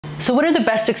So what are the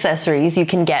best accessories you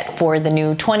can get for the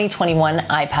new 2021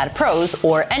 iPad Pros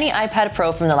or any iPad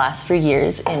Pro from the last 3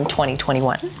 years in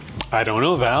 2021? I don't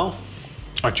know, Val.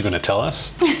 Aren't you going to tell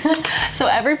us? So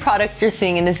every product you're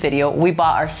seeing in this video, we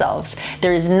bought ourselves.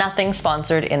 There is nothing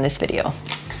sponsored in this video.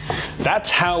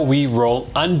 That's how we roll,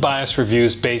 unbiased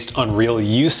reviews based on real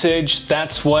usage.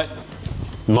 That's what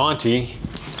Monty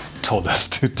told us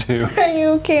to do. Are you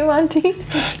okay, Monty?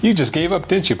 You just gave up,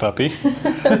 didn't you, puppy?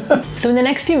 So in the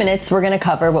next few minutes, we're going to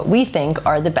cover what we think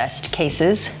are the best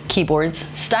cases, keyboards,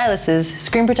 styluses,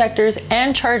 screen protectors,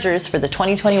 and chargers for the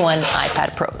 2021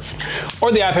 iPad Pros.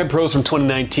 Or the iPad Pros from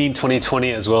 2019,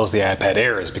 2020, as well as the iPad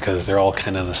Airs, because they're all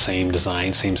kind of the same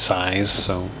design, same size.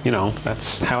 So, you know,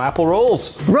 that's how Apple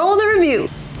rolls. Roll the review.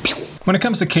 When it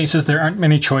comes to cases, there aren't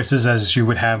many choices as you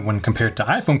would have when compared to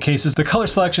iPhone cases. The color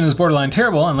selection is borderline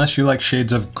terrible unless you like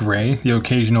shades of gray, the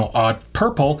occasional odd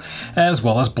purple, as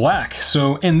well as black.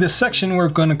 So in this section, we're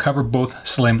going to cover both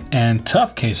slim and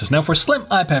tough cases. Now for slim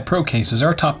iPad Pro cases,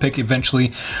 our top pick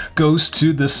eventually goes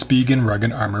to the Spigen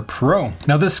Rugged Armor Pro.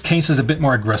 Now this case is a bit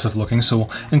more aggressive looking, so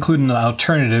we'll include an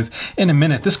alternative in a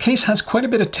minute. This case has quite a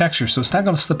bit of texture, so it's not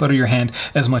going to slip out of your hand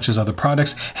as much as other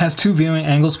products. It has 2 viewing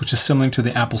angles, which is similar to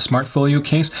the Apple Smart Folio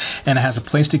case, and it has a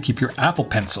place to keep your Apple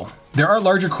Pencil. There are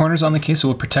larger corners on the case that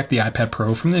will protect the iPad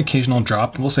Pro from the occasional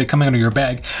drop, we'll say coming out of your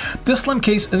bag. This slim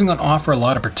case isn't going to offer a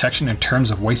lot of protection in terms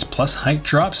of waist plus height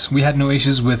drops. We had no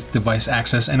issues with device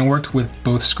access and it worked with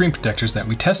both screen protectors that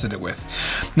we tested it with.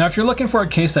 Now if you're looking for a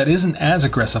case that isn't as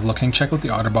aggressive looking, check out the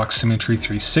OtterBox Symmetry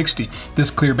 360.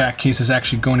 This clear back case is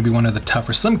actually going to be one of the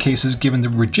tougher slim cases given the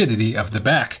rigidity of the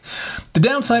back. The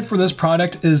downside for this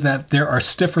product is that there are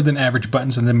stiffer than average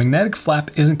buttons and the magnetic flap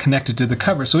isn't connected to the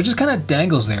cover, so it just kind of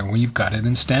dangles there when you've got it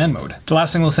in stand mode. The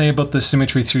last thing we'll say about the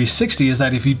Symmetry 360 is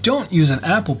that if you don't use an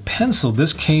Apple Pencil,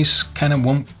 this case kind of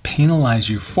won't penalize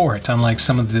you for it, unlike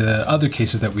some of the other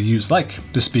cases that we use, like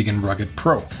the Spigen Rugged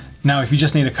Pro. Now, if you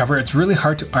just need a cover, it's really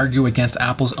hard to argue against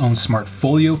Apple's own Smart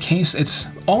Folio case. It's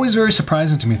always very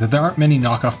surprising to me that there aren't many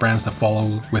knockoff brands that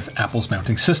follow with Apple's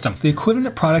mounting system. The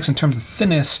equivalent products in terms of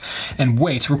thinness and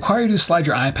weight require you to slide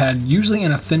your iPad, usually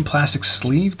in a thin plastic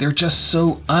sleeve. They're just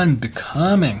so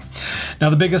unbecoming.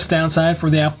 Now, the biggest downside for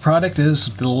the Apple product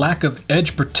is the lack of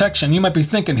edge protection. You might be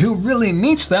thinking, who really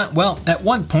needs that? Well, at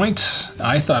one point,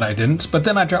 I thought I didn't, but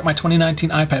then I dropped my 2019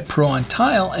 iPad Pro on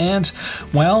tile and,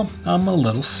 well, I'm a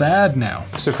little sad now.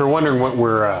 So if you're wondering what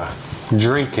we're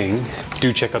drinking,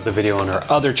 do check out the video on our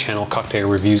other channel, Cocktail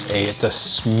Reviews A. It's a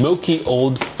smoky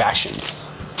old fashioned.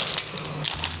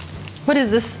 What is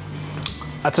this?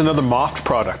 That's another Moft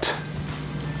product.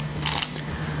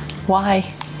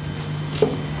 Why?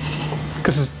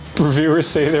 Because reviewers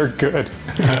say they're good.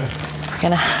 We're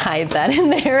gonna hide that in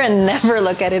there and never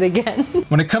look at it again.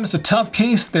 When it comes to tough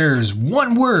case, there's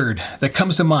one word that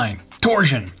comes to mind: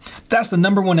 torsion. That's the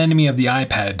 #1 enemy of the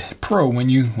iPad Pro when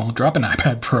you, well, drop an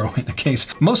iPad Pro in a case.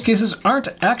 Most cases aren't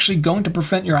actually going to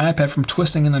prevent your iPad from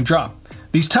twisting in a drop.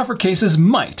 These tougher cases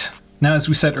might. Now, as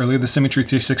we said earlier, the Symmetry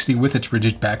 360 with its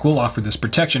rigid back will offer this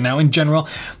protection. Now, in general,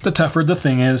 the tougher the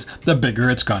thing is, the bigger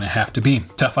it's gonna have to be.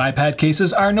 Tough iPad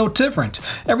cases are no different.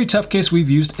 Every tough case we've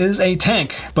used is a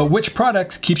tank. But which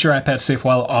product keeps your iPad safe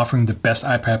while offering the best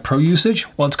iPad Pro usage?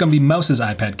 Well, it's gonna be Mouse's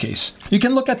iPad case. You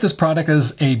can look at this product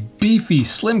as a beefy,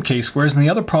 slim case, whereas in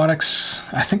the other products,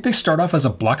 I think they start off as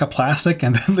a block of plastic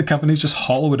and then the companies just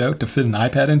hollow it out to fit an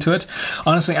iPad into it.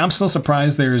 Honestly, I'm still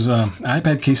surprised there's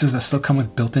iPad cases that still come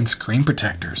with built-in screen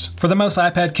protectors. For the Mouse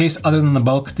iPad case, other than the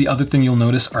bulk, the other thing you'll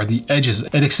notice are the edges.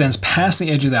 It extends past the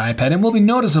edge of the iPad and will be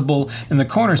noticeable in the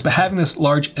corners, but having this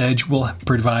large edge will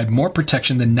provide more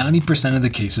protection than 90% of the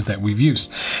cases that we've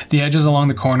used. The edges along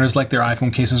the corners, like their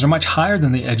iPhone cases, are much higher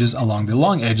than the edges along the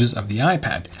long edges of the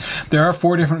iPad. There are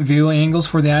 4 different viewing angles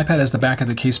for the iPad as the back of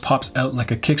the case pops out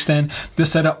like a kickstand.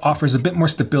 This setup offers a bit more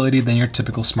stability than your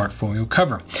typical Smart Folio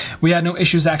cover. We had no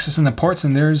issues accessing the ports,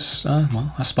 and there's,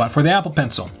 well, a spot for the Apple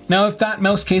Pencil. Now, if that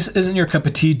mouse case isn't your cup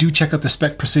of tea, do check out the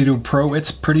Spec Presidio Pro.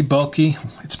 It's pretty bulky,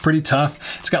 it's pretty tough,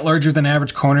 it's got larger than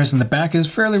average corners, and the back is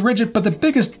fairly rigid, but the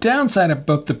biggest downside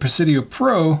about the Presidio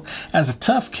Pro as a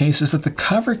tough case is that the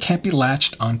cover can't be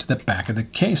latched onto the back of the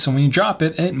case, so when you drop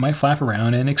it, it might flap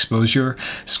around and expose your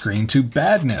screen to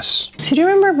badness. So do you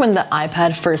remember when the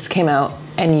iPad first came out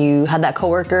and you had that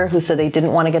coworker who said they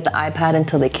didn't want to get the iPad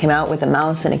until they came out with a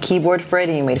mouse and a keyboard for it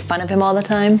and you made fun of him all the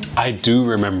time? I do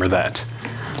remember that.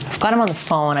 I've got him on the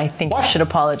phone. I think I should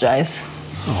apologize.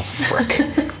 Oh, frick.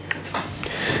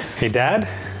 Hey, Dad?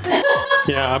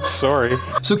 Yeah, I'm sorry.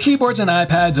 So keyboards and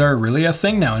iPads are really a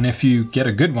thing now, and if you get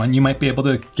a good one, you might be able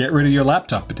to get rid of your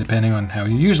laptop, depending on how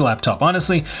you use a laptop.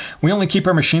 Honestly, we only keep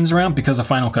our machines around because of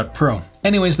Final Cut Pro.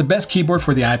 Anyways, the best keyboard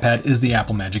for the iPad is the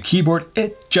Apple Magic Keyboard.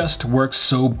 It just works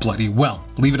so bloody well.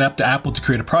 Leave it up to Apple to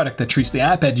create a product that treats the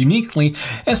iPad uniquely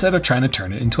instead of trying to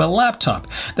turn it into a laptop.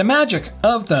 The magic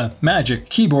of the Magic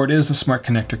Keyboard is the smart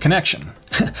connector connection.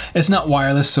 It's not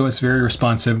wireless, so it's very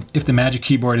responsive. If the Magic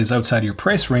Keyboard is outside of your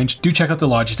price range, do check out the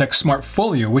Logitech Smart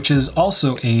Folio, which is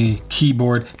also a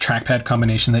keyboard trackpad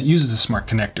combination that uses a smart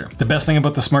connector. The best thing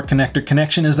about the smart connector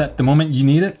connection is that the moment you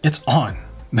need it, it's on.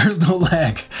 There's no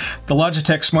lag. The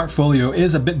Logitech Smart Folio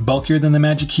is a bit bulkier than the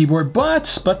Magic Keyboard,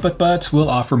 but will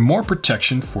offer more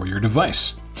protection for your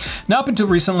device. Now, up until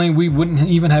recently, we wouldn't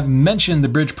even have mentioned the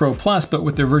Bridge Pro Plus, but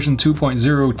with their version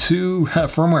 2.02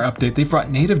 firmware update, they've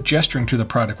brought native gesturing to the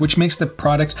product, which makes the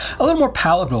product a little more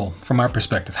palatable from our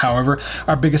perspective. However,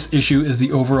 our biggest issue is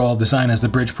the overall design, as the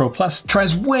Bridge Pro Plus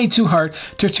tries way too hard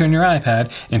to turn your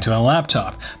iPad into a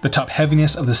laptop. The top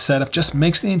heaviness of the setup just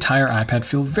makes the entire iPad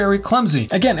feel very clumsy.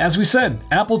 Again, as we said,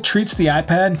 Apple treats the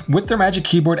iPad with their Magic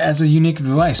Keyboard as a unique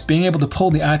device. Being able to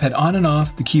pull the iPad on and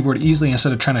off the keyboard easily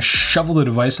instead of trying to shovel the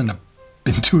device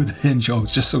into the hinge. Oh,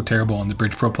 it's just so terrible on the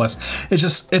Bridge Pro Plus.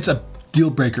 It's a deal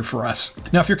breaker for us.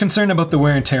 Now, if you're concerned about the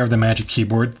wear and tear of the Magic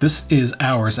Keyboard, this is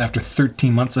ours after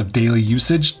 13 months of daily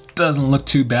usage. Doesn't look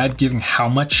too bad given how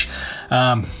much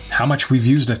we've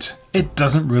used it. It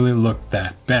doesn't really look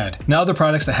that bad. Now, other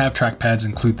products that have trackpads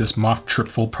include this Moff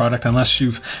Tripfold product. Unless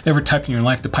you've ever typed in your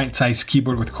life, the pint-sized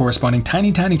keyboard with corresponding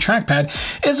tiny trackpad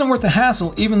isn't worth the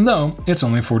hassle, even though it's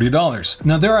only $40.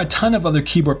 Now, there are a ton of other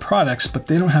keyboard products, but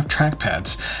they don't have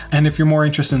trackpads. And if you're more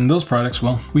interested in those products,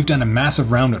 well, we've done a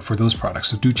massive roundup for those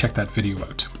products, so do check that video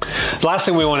out. The last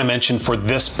thing we want to mention for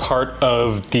this part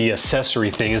of the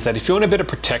accessory thing is that if you want a bit of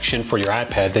protection for your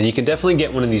iPad, then you can definitely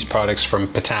get one of these products from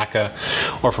Pitaka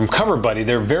or from CoverBuddy.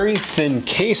 They're very thin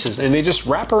cases and they just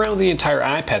wrap around the entire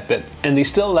iPad, and they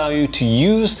still allow you to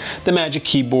use the Magic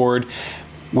Keyboard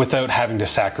without having to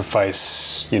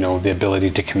sacrifice, you know, the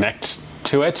ability to connect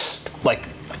to it. Like,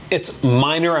 it's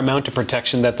minor amount of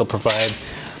protection that they'll provide.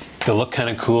 They'll look kind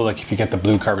of cool, like if you get the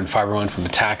blue carbon fiber one from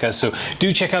Pitaka. So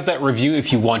do check out that review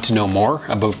if you want to know more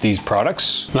about these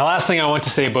products. The last thing I want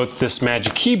to say about this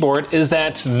Magic Keyboard is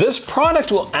that this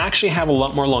product will actually have a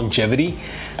lot more longevity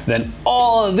than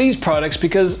all of these products,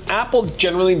 because Apple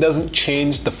generally doesn't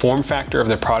change the form factor of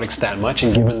their products that much,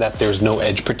 and given that there's no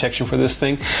edge protection for this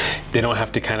thing, they don't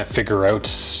have to kind of figure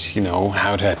out, you know,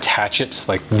 how to attach it.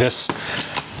 Like this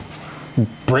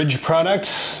Bridge product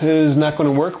is not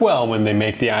going to work well when they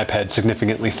make the iPad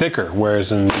significantly thicker,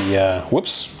 whereas in the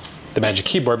the Magic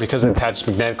Keyboard, because it attaches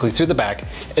magnetically through the back,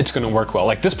 it's going to work well.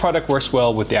 Like this product works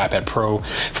well with the iPad Pro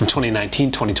from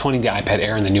 2019, 2020, the iPad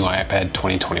Air, and the new iPad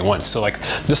 2021. So like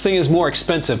this thing is more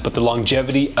expensive, but the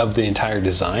longevity of the entire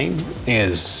design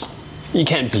is, you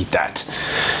can't beat that.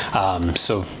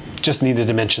 So just needed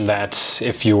to mention that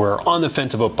if you were on the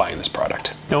fence about buying this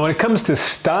product. Now, when it comes to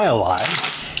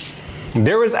STYLUS,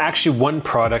 there was actually one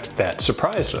product that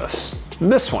surprised us.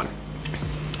 This one.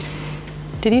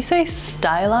 Did you say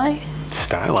styli?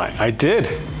 Styli, I did.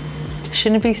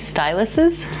 Shouldn't it be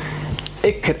styluses?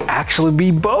 It could actually be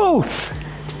both.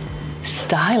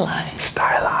 Styli.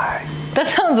 Styli. That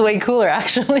sounds way cooler,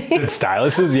 actually.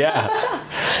 Styluses, yeah.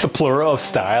 The plural of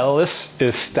stylus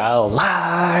is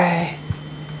styli.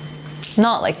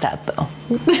 Not like that, though.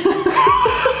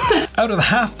 Out of the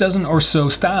half dozen or so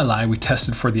styli we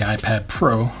tested for the iPad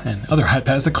Pro and other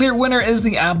iPads, the clear winner is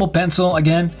the Apple Pencil.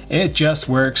 Again, it just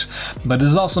works, but it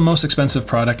is also the most expensive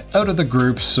product out of the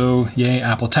group, so yay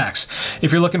Apple tax.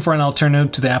 If you're looking for an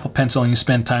alternative to the Apple Pencil and you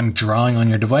spend time drawing on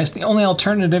your device, the only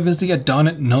alternative is the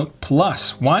Adonit Note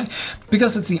Plus. Why?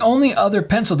 Because it's the only other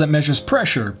pencil that measures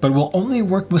pressure, but will only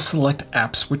work with select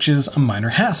apps, which is a minor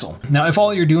hassle. Now, if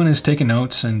all you're doing is taking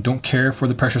notes and don't care for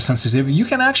the pressure sensitivity, you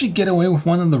can actually get away with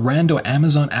one of the rando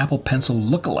Amazon Apple Pencil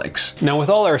lookalikes. Now, with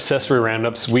all our accessory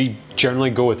roundups, we generally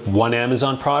go with one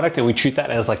Amazon product and we treat that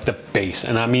as like the base.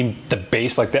 And I mean the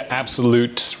base, like the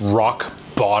absolute rock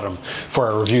bottom for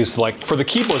our reviews. Like for the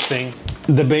keyboard thing,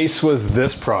 the base was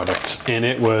this product and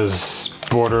it was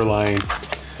borderline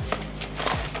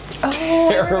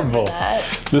terrible.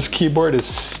 This keyboard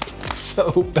is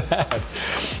so bad.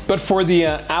 But for the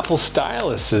Apple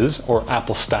Styluses or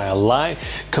Apple Styli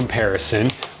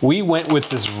comparison, we went with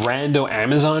this rando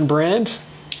Amazon brand,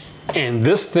 and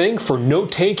this thing for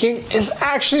note taking is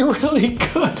actually really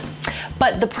good.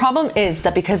 But the problem is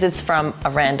that because it's from a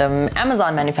random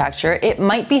Amazon manufacturer, it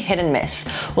might be hit and miss.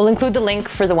 We'll include the link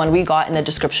for the one we got in the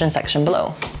description section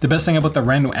below. The best thing about the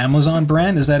random Amazon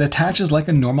brand is that it attaches like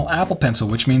a normal Apple Pencil,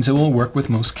 which means it will work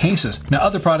with most cases. Now,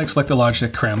 other products like the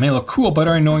Logitech Crayon may look cool, but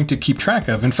are annoying to keep track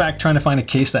of. In fact, trying to find a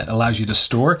case that allows you to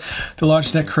store the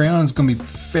Logitech Crayon is going to be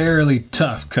fairly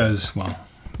tough because, well,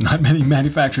 not many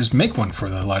manufacturers make one for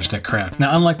the Logitech Crayon.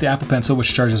 Now, unlike the Apple Pencil,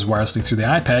 which charges wirelessly through the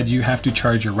iPad, you have to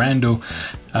charge your rando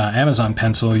Amazon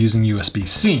Pencil using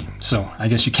USB-C. So I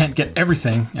guess you can't get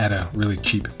everything at a really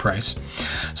cheap price.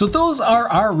 So those are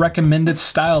our recommended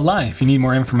STYLUS. If you need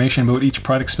more information about each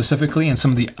product specifically and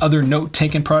some of the other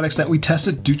note-taking products that we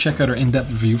tested, do check out our in-depth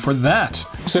review for that.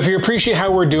 So if you appreciate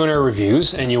how we're doing our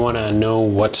reviews and you want to know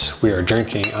what we are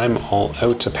drinking, I'm all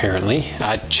out apparently.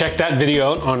 Check that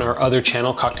video out on our other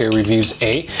channel,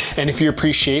 MobileReviewsEh. And if you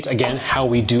appreciate, again, how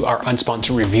we do our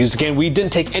unsponsored reviews, again, we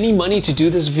didn't take any money to do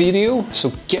this video,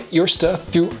 so get your stuff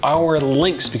through our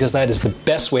links because that is the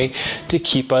best way to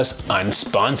keep us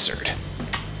unsponsored.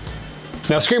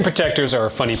 Now, screen protectors are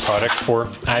a funny product for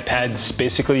iPads.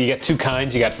 Basically, you get two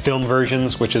kinds. You got film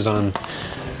versions, which is on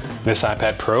this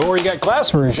iPad Pro, or you got glass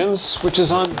versions, which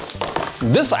is on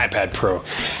this iPad Pro.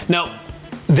 Now,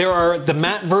 there are the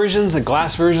matte versions, the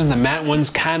glass versions, the matte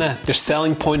ones their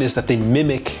selling point is that they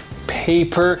mimic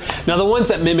paper. Now, the ones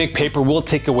that mimic paper will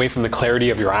take away from the clarity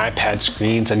of your iPad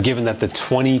screens, and given that the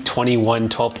 2021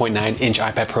 12.9-inch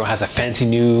iPad Pro has a fancy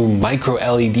new micro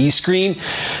LED screen,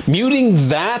 muting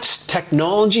that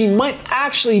technology might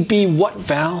actually be what,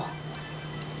 Val?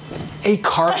 A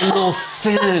cardinal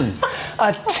sin.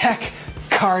 A tech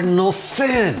cardinal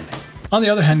sin. On the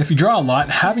other hand, if you draw a lot,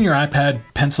 having your iPad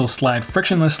pencil slide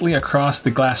frictionlessly across the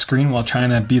glass screen while trying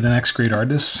to be the next great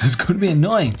artist is going to be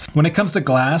annoying. When it comes to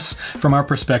glass, from our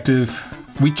perspective,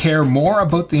 we care more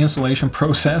about the installation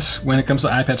process when it comes to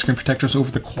iPad screen protectors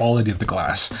over the quality of the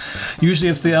glass. Usually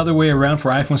it's the other way around for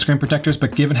iPhone screen protectors,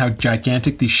 but given how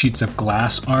gigantic these sheets of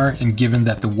glass are, and given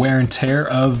that the wear and tear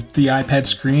of the iPad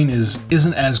screen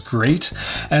isn't as great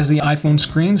as the iPhone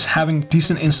screens, having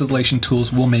decent installation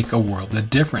tools will make a world of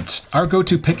difference. Our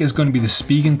go-to pick is going to be the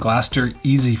Spigen Glaster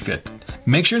Easy Fit.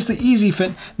 Make sure it's the Easy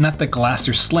Fit, not the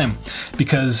Glaster Slim,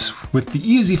 because with the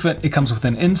Easy Fit, it comes with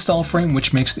an install frame,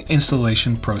 which makes the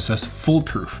installation process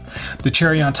foolproof. The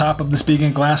cherry on top of the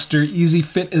Spigen Glaster Easy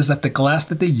Fit is that the glass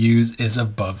that they use is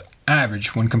above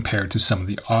average when compared to some of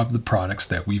the products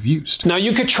that we've used. Now,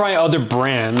 you could try other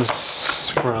brands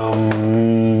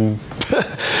from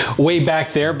way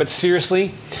back there, but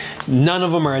seriously, none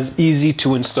of them are as easy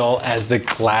to install as the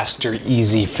Glaster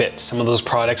Easy Fit. Some of those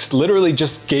products literally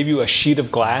just gave you a sheet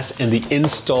of glass and the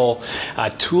install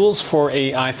tools for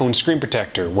a iPhone screen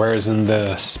protector, whereas in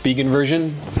the Spigen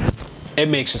version, it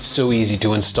makes it so easy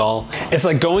to install. It's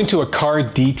like going to a car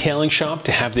detailing shop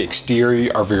to have the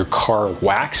exterior of your car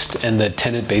waxed, and the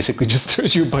attendant basically just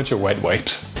throws you a bunch of wet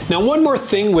wipes. Now, one more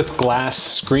thing with glass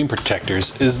screen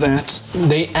protectors is that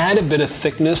they add a bit of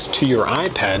thickness to your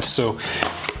iPad. So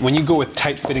when you go with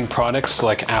tight-fitting products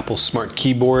like Apple Smart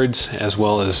Keyboards as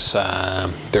well as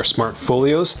their Smart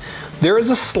Folios, there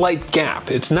is a slight gap.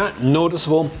 It's not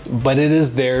noticeable, but it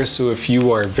is there. So if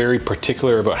you are very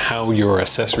particular about how your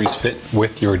accessories fit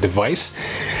with your device,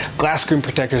 glass screen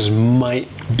protectors might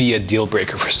be a deal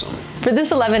breaker for some. For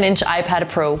this 11-inch iPad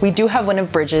Pro, we do have one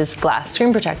of Bridge's glass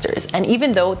screen protectors, and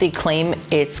even though they claim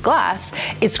it's glass,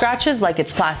 it scratches like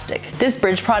it's plastic. This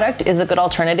Bridge product is a good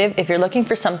alternative if you're looking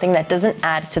for something that doesn't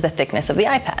add to the thickness of the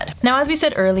iPad. Now, as we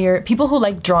said earlier, people who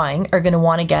like drawing are going to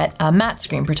want to get a matte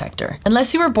screen protector.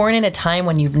 Unless you were born in a time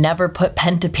when you've never put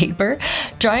pen to paper,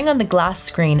 drawing on the glass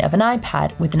screen of an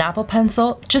iPad with an Apple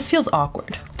Pencil just feels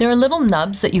awkward. There are little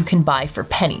nubs that you can buy for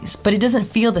pennies, but it doesn't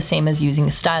feel the same as using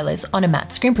a stylus on a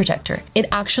matte screen protector. It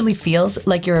actually feels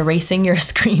like you're erasing your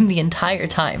screen the entire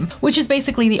time, which is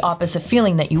basically the opposite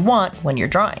feeling that you want when you're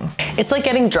drawing. It's like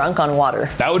getting drunk on water.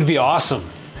 That would be awesome.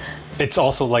 It's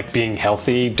also like being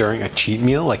healthy during a cheat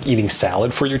meal, like eating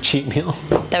salad for your cheat meal.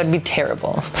 That would be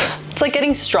terrible. It's like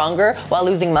getting stronger while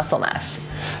losing muscle mass.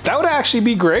 That would actually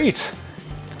be great.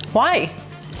 Why?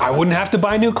 I wouldn't have to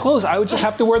buy new clothes. I would just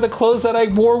have to wear the clothes that I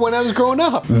wore when I was growing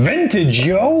up. Vintage,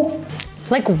 yo!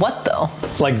 Like what though?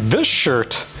 Like this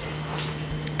shirt.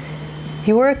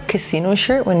 You wore a casino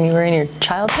shirt when you were in your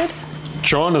childhood?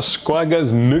 John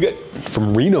Esquaga's Nugget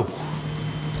from Reno.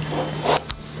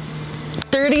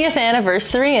 30th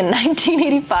anniversary in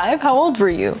 1985? How old were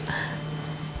you?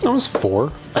 I was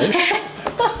 4-ish.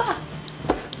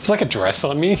 It's like a dress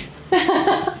on me.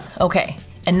 Okay,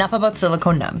 enough about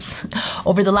silicone nubs.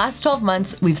 Over the last 12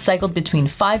 months, we've cycled between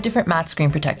 5 different matte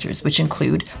screen protectors, which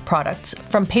include products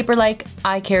from Paperlike,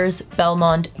 iCares,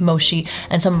 Belmont, Moshi,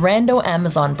 and some rando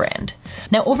Amazon brand.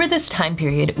 Now, over this time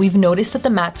period, we've noticed that the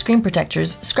matte screen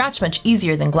protectors scratch much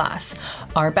easier than glass,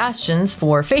 are bastions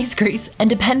for face grease, and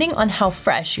depending on how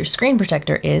fresh your screen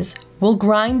protector is, will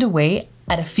grind away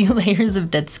at a few layers of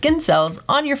dead skin cells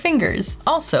on your fingers.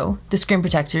 Also, the screen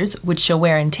protectors would show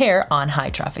wear and tear on high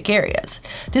traffic areas.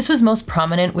 This was most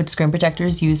prominent with screen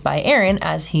protectors used by Aaron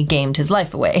as he gamed his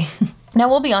life away. Now,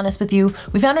 we'll be honest with you,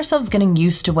 we found ourselves getting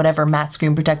used to whatever matte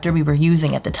screen protector we were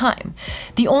using at the time.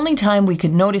 The only time we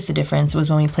could notice a difference was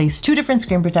when we placed 2 different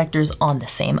screen protectors on the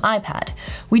same iPad.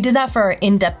 We did that for our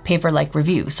in-depth Paperlike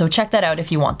review, so check that out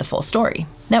if you want the full story.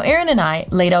 Now, Aaron and I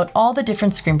laid out all the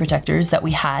different screen protectors that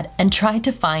we had and tried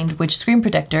to find which screen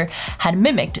protector had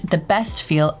mimicked the best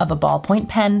feel of a ballpoint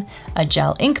pen, a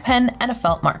gel ink pen, and a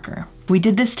felt marker. We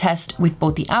did this test with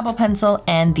both the Apple Pencil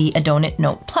and the Adonit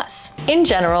Note Plus. In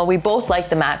general, we both liked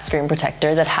the matte screen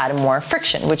protector that had more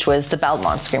friction, which was the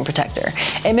Belmont screen protector.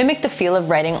 It mimicked the feel of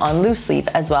writing on loose leaf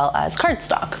as well as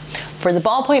cardstock. For the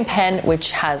ballpoint pen,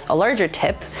 which has a larger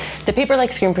tip, the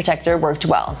Paperlike screen protector worked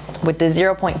well. With the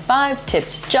 0.5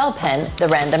 tipped gel pen, the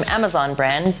random Amazon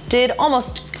brand did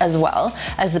almost as well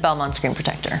as the Belmont screen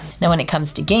protector. Now, when it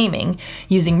comes to gaming,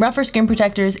 using rougher screen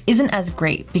protectors isn't as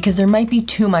great because there might be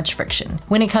too much friction.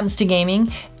 When it comes to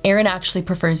gaming, Aaron actually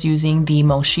prefers using the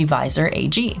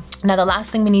MobileReviewsEh. Now, the last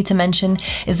thing we need to mention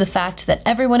is the fact that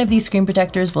every one of these screen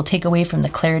protectors will take away from the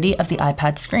clarity of the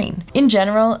iPad screen. In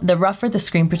general, the rougher the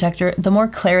screen protector, the more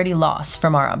clarity loss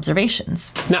from our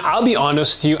observations. Now, I'll be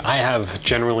honest with you, I have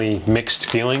generally mixed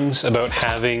feelings about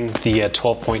having the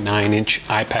 12.9-inch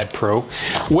iPad Pro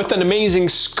with an amazing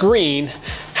screen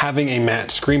having a matte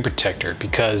screen protector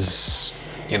because,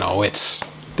 you know,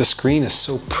 the screen is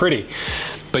so pretty.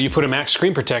 But you put a matte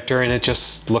screen protector and it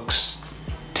just looks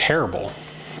terrible.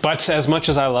 But as much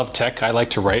as I love tech, I like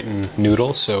to write and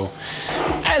noodle, so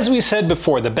as we said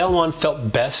before, the Belmont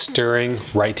felt best during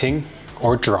writing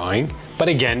or drawing. But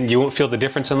again, you won't feel the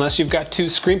difference unless you've got 2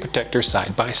 screen protectors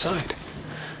side by side.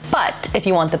 But if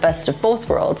you want the best of both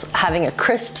worlds, having a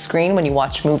crisp screen when you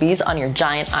watch movies on your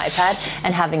giant iPad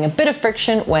and having a bit of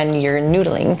friction when you're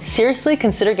noodling, seriously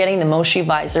consider getting the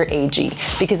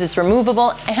MobileReviewsEh because it's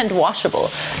removable and washable.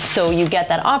 So you get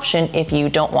that option if you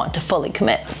don't want to fully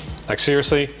commit. Like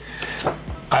seriously,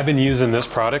 I've been using this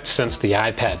product since the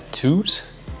iPad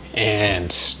 2s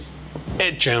and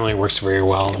it generally works very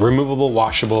well. Removable,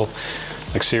 washable,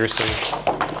 like seriously,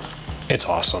 it's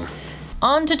awesome.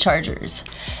 On to chargers.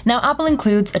 Now, Apple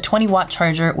includes a 20-watt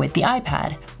charger with the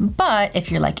iPad, but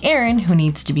if you're like Aaron, who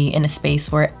needs to be in a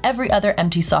space where every other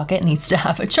empty socket needs to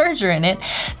have a charger in it,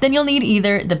 then you'll need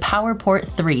either the PowerPort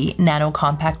 3 Nano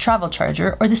Compact Travel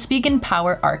Charger or the Spigen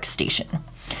Power Arc Station.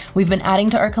 We've been adding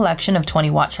to our collection of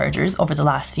 20-watt chargers over the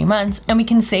last few months, and we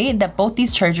can say that both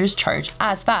these chargers charge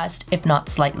as fast, if not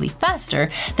slightly faster,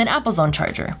 than Apple's own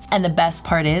charger. And the best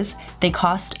part is, they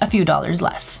cost a few dollars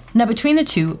less. Now, between the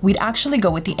two, we'd actually go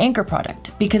with the Anker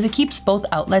product because it keeps both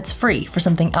outlets free for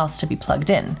something else to be plugged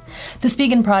in. The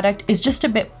Spigen product is just a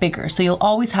bit bigger, so you'll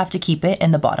always have to keep it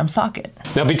in the bottom socket.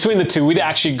 Now, between the two, we'd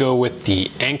actually go with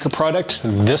the Anker product,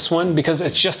 this one, because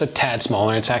it's just a tad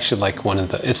smaller. It's actually like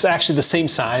it's actually the same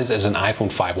size as an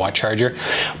iPhone 5-watt charger.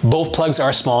 Both plugs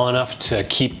are small enough to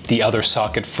keep the other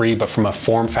socket free, but from a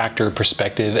form factor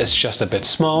perspective, it's just a bit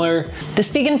smaller. The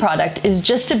Spigen product is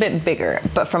just a bit bigger,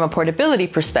 but from a portability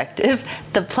perspective,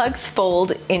 the plugs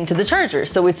fold into the charger,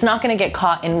 so it's not going to get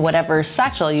caught in whatever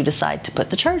satchel you decide to put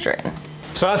the charger in.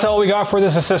 So that's all we got for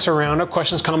this accessory roundup.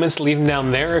 Questions, comments, leave them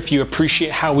down there. If you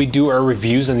appreciate how we do our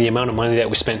reviews and the amount of money that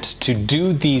we spent to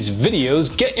do these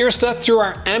videos, get your stuff through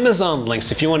our Amazon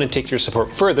links. If you want to take your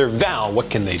support further, Val, what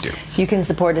can they do? You can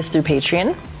support us through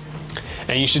Patreon.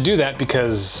 And you should do that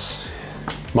because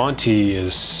Monty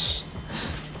is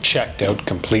checked out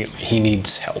completely. He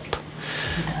needs help.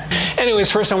 Anyways,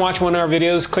 first time watching one of our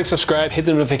videos, click subscribe, hit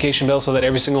the notification bell so that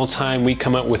every single time we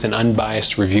come out with an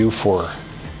unbiased review for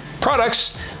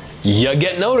products, you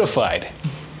get notified.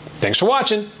 Thanks for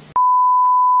watching.